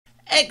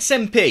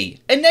XMP.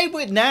 Enable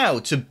it now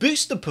to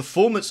boost the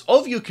performance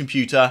of your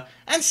computer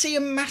and see a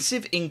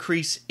massive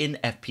increase in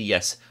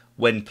FPS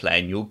when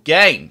playing your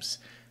games.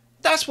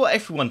 That's what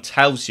everyone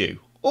tells you,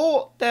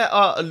 or there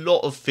are a lot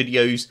of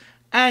videos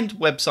and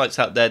websites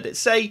out there that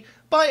say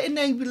by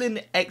enabling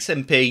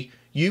XMP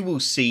you will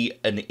see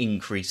an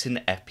increase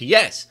in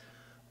FPS.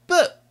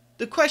 But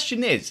the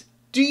question is,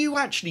 do you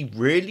actually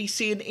really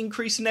see an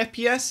increase in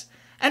FPS?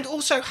 And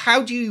also,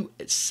 how do you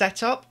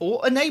set up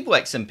or enable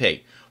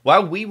XMP?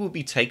 Well, we will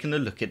be taking a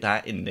look at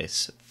that in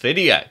this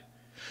video.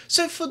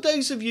 So for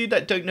those of you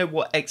that don't know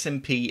what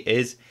XMP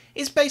is,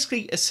 it's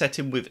basically a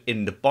setting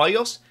within the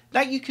BIOS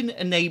that you can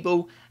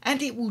enable,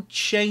 and it will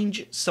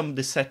change some of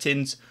the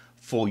settings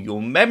for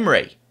your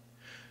memory.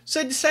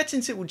 So the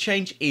settings it will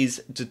change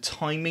is the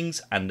timings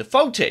and the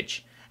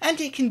voltage,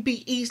 and it can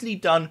be easily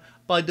done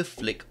by the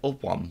flick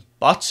of one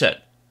button.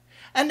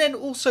 And then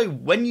also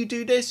when you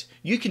do this,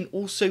 you can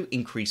also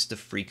increase the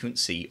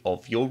frequency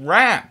of your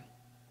RAM.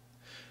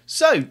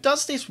 So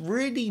does this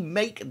really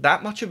make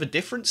that much of a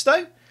difference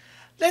though?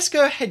 Let's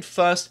go ahead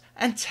first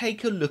and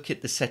take a look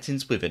at the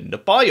settings within the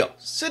BIOS.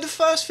 So the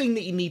first thing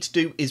that you need to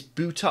do is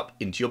boot up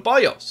into your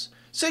BIOS.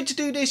 So to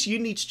do this, you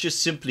need to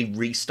just simply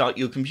restart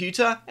your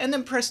computer and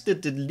then press the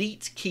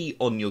delete key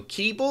on your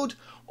keyboard,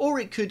 or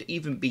it could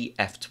even be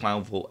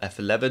F12 or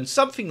F11,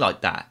 something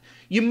like that.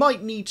 You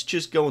might need to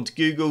just go onto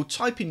Google,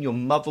 type in your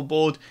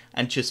motherboard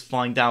and just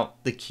find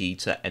out the key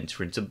to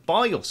enter into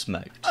BIOS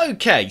mode.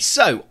 Okay,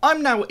 so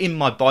I'm now in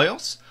my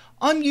BIOS.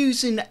 I'm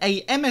using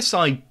a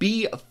MSI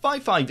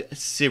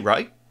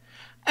B550.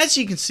 As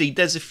you can see,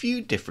 there's a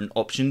few different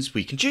options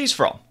we can choose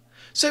from.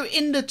 So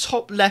in the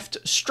top left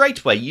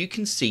straight away, you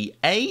can see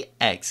a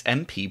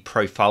XMP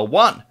Profile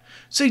 1.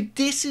 So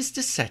this is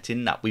the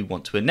setting that we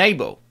want to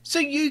enable. So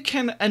you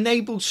can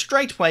enable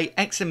straight away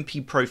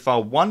XMP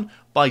Profile 1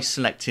 by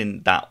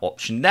selecting that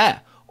option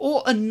there.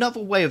 Or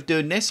another way of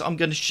doing this, I'm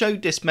going to show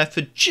this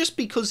method just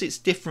because it's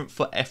different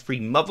for every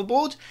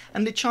motherboard,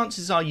 and the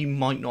chances are you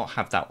might not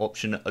have that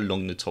option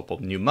along the top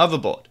of your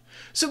motherboard.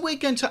 So we're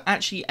going to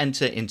actually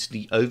enter into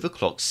the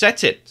overclock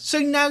setting. So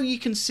now you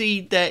can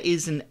see there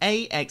is an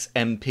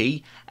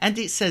AXMP and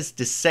it says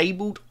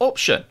disabled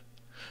option.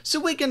 So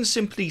we're going to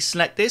simply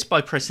select this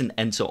by pressing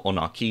enter on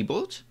our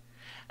keyboard,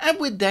 and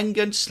we're then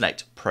going to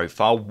select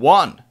Profile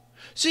 1.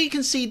 So you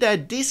can see there,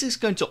 this is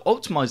going to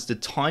optimize the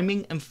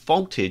timing and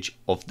voltage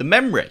of the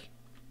memory.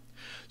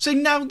 So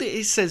now that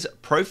it says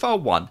Profile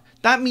 1,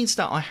 that means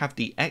that I have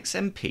the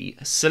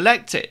XMP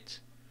selected.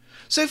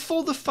 So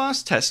for the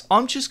first test,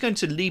 I'm just going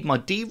to leave my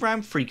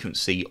DRAM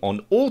frequency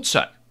on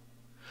auto.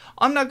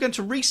 I'm now going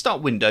to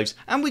restart Windows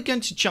and we're going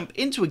to jump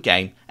into a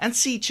game and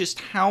see just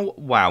how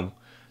well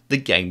the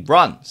game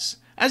runs.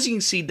 As you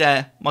can see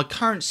there, my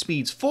current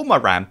speeds for my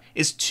RAM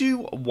is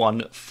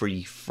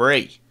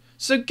 2133.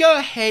 So go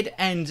ahead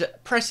and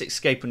press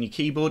escape on your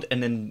keyboard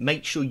and then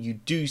make sure you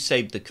do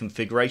save the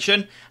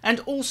configuration. And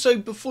also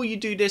before you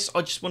do this,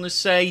 I just want to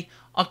say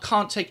I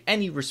can't take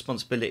any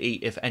responsibility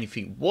if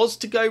anything was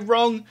to go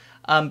wrong,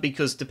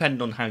 because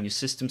depending on how your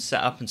system's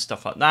set up and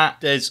stuff like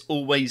that, there's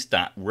always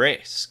that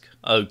risk.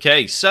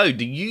 Okay, so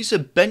the user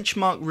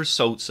benchmark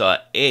results are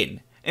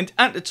in, and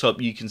at the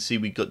top you can see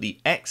we've got the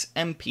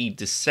XMP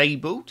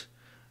disabled.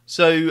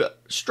 So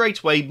straight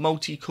away,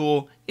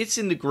 multi-core, it's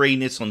in the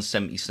green, it's on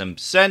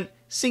 77%,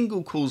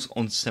 single cores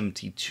on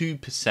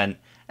 72%,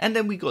 and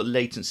then we got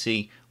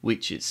latency,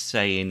 which is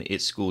saying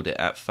it scored it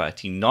at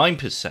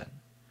 39%.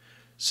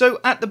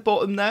 So at the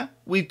bottom there,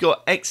 we've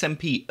got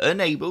XMP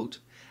enabled,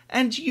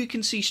 and you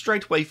can see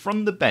straight away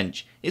from the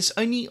bench, it's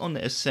only on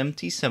a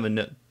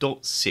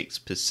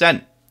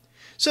 77.6%.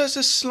 So it's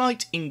a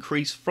slight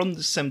increase from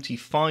the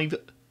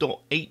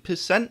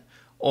 75.8%.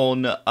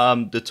 on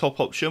the top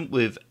option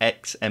with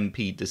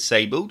XMP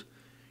disabled.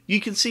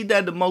 You can see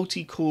there the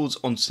multi-cores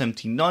on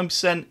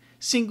 79%,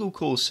 single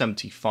core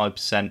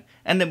 75%,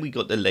 and then we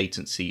got the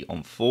latency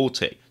on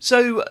 40.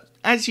 So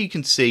as you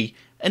can see,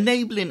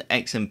 enabling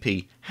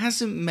XMP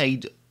hasn't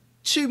made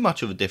too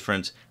much of a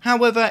difference.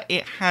 However,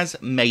 it has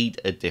made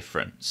a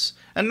difference.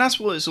 And that's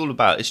what it's all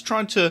about. It's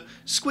trying to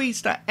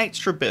squeeze that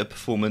extra bit of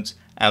performance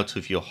out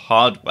of your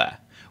hardware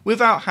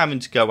without having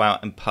to go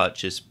out and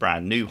purchase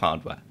brand new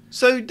hardware.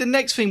 So the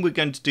next thing we're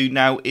going to do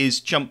now is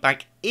jump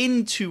back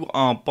into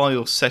our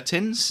BIOS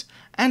settings,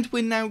 and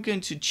we're now going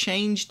to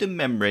change the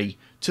memory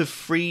to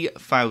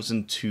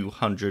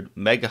 3200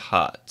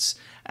 megahertz.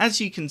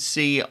 As you can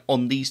see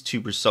on these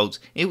two results,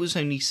 it was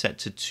only set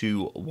to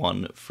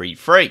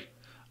 2133.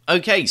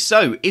 Okay,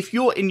 so if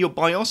you're in your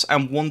BIOS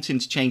and wanting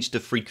to change the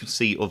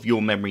frequency of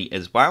your memory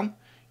as well,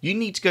 you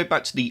need to go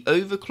back to the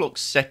overclock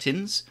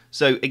settings.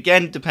 So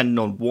again, depending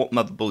on what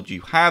motherboard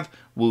you have,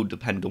 will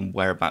depend on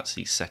whereabouts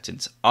these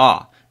settings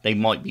are. They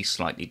might be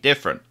slightly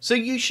different. So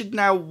you should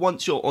now,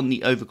 once you're on the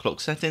overclock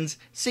settings,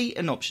 see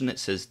an option that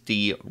says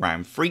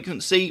DRAM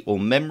frequency or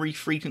memory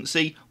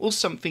frequency or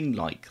something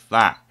like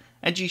that.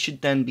 And you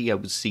should then be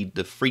able to see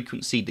the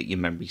frequency that your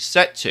memory is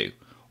set to,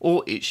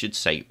 or it should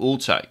say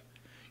auto.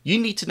 You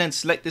need to then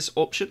select this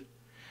option,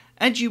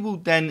 and you will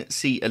then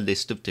see a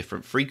list of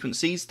different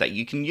frequencies that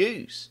you can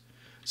use.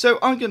 So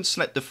I'm going to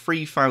select the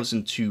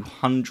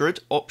 3200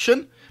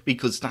 option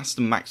because that's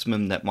the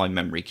maximum that my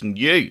memory can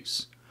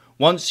use.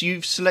 Once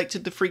you've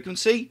selected the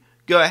frequency,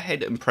 go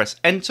ahead and press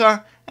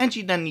enter, and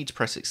you then need to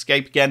press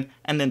escape again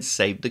and then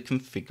save the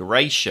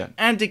configuration.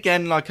 And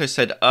again, like I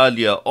said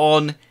earlier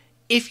on,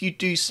 if you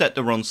do set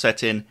the wrong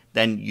setting,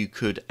 then you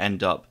could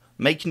end up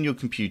making your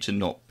computer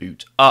not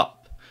boot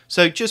up.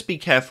 So just be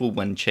careful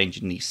when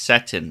changing these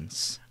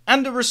settings.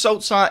 And the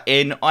results are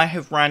in. I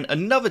have ran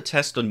another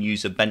test on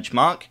user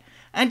benchmark,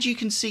 and you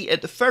can see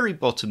at the very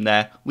bottom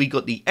there, we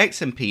got the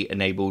XMP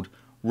enabled,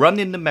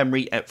 running the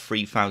memory at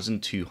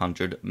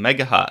 3200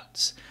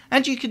 MHz.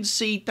 And you can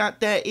see that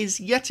there is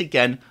yet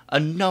again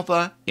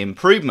another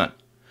improvement.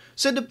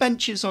 So the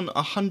bench is on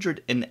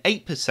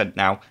 108%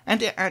 now,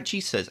 and it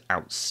actually says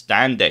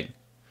outstanding.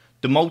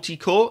 The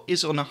multi-core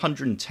is on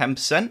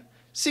 110%,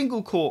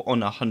 single core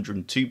on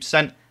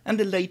 102%, and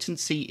the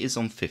latency is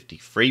on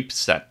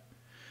 53%.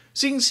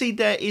 So you can see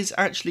there is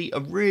actually a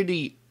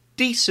really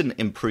decent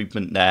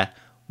improvement there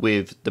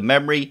with the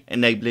memory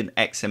enabling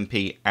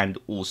XMP and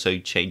also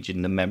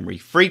changing the memory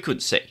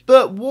frequency.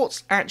 But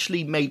what's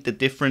actually made the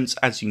difference,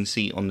 as you can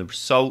see on the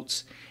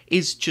results,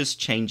 is just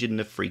changing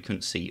the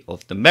frequency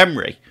of the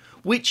memory,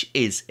 which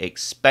is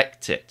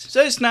expected.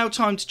 So it's now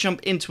time to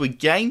jump into a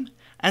game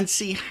and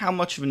see how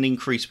much of an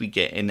increase we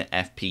get in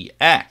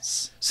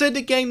FPS. So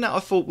the game that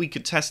I thought we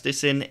could test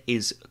this in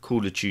is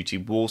Call of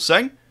Duty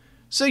Warzone.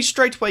 So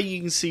straight away you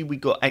can see we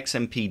got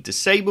XMP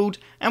disabled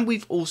and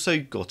we've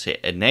also got it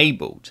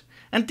enabled.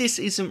 And this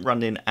isn't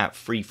running at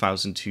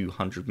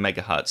 3200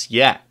 MHz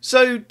yet.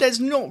 So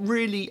there's not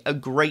really a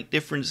great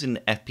difference in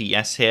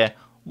FPS here.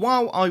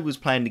 While I was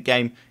playing the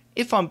game,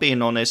 if I'm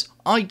being honest,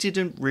 I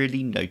didn't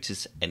really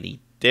notice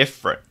any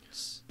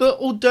difference. But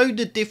although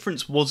the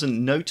difference wasn't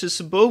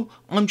noticeable,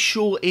 I'm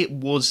sure it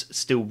was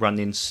still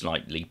running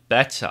slightly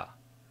better.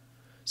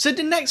 So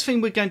the next thing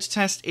we're going to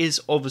test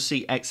is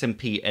obviously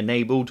XMP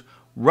enabled,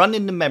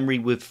 running the memory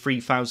with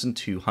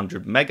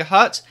 3200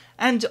 MHz,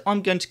 and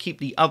I'm going to keep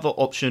the other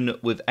option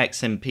with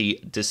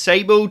XMP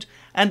disabled,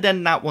 and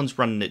then that one's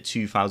running at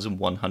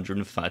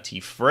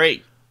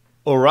 2133.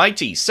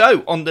 Alrighty,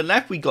 so on the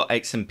left we got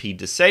XMP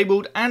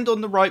disabled, and on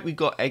the right we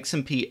got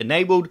XMP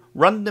enabled,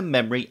 running the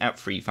memory at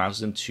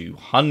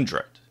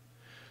 3200.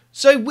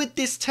 So with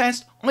this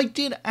test, I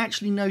did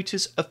actually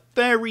notice a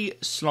very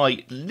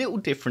slight little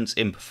difference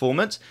in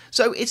performance.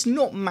 So it's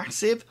not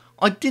massive.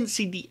 I didn't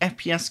see the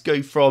FPS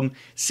go from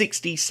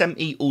 60,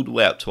 70 all the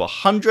way up to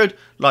 100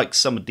 like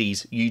some of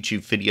these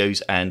YouTube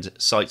videos and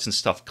sites and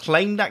stuff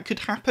claim that could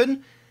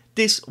happen.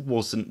 This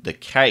wasn't the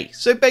case.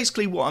 So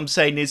basically what I'm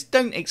saying is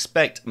don't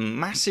expect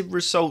massive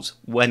results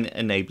when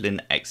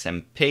enabling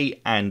XMP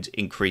and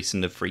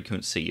increasing the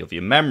frequency of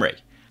your memory.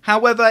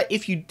 However,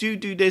 if you do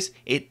this,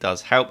 it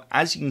does help,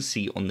 as you can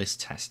see on this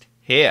test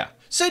here.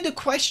 So the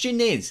question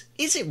is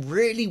it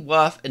really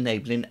worth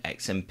enabling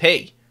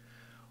XMP?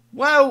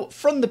 Well,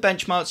 from the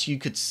benchmarks you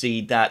could see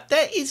that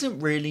there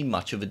isn't really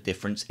much of a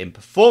difference in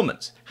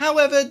performance.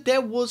 However, there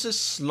was a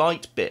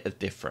slight bit of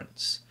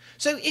difference.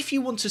 So if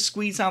you want to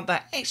squeeze out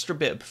that extra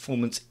bit of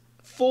performance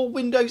for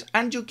Windows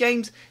and your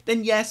games,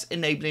 then yes,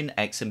 enabling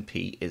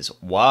XMP is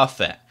worth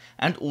it,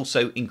 and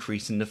also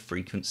increasing the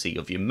frequency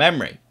of your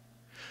memory.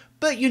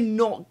 But you're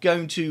not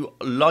going to,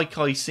 like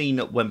I seen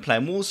when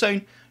playing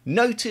Warzone,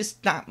 notice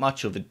that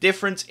much of a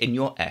difference in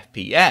your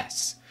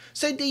FPS.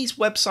 So these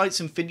websites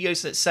and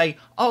videos that say,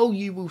 oh,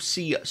 you will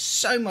see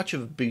so much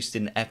of a boost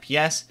in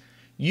FPS,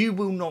 you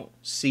will not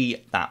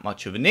see that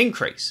much of an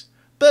increase.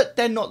 But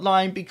they're not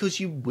lying, because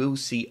you will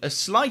see a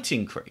slight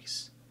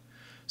increase.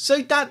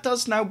 So that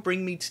does now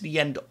bring me to the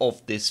end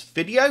of this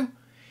video.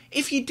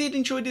 If you did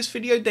enjoy this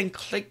video, then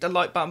click the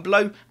like button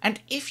below,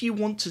 and if you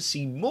want to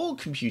see more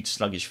computer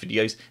sluggish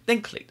videos,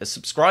 then click the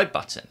subscribe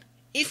button.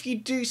 If you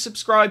do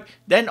subscribe,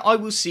 then I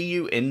will see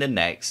you in the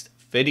next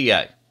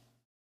video.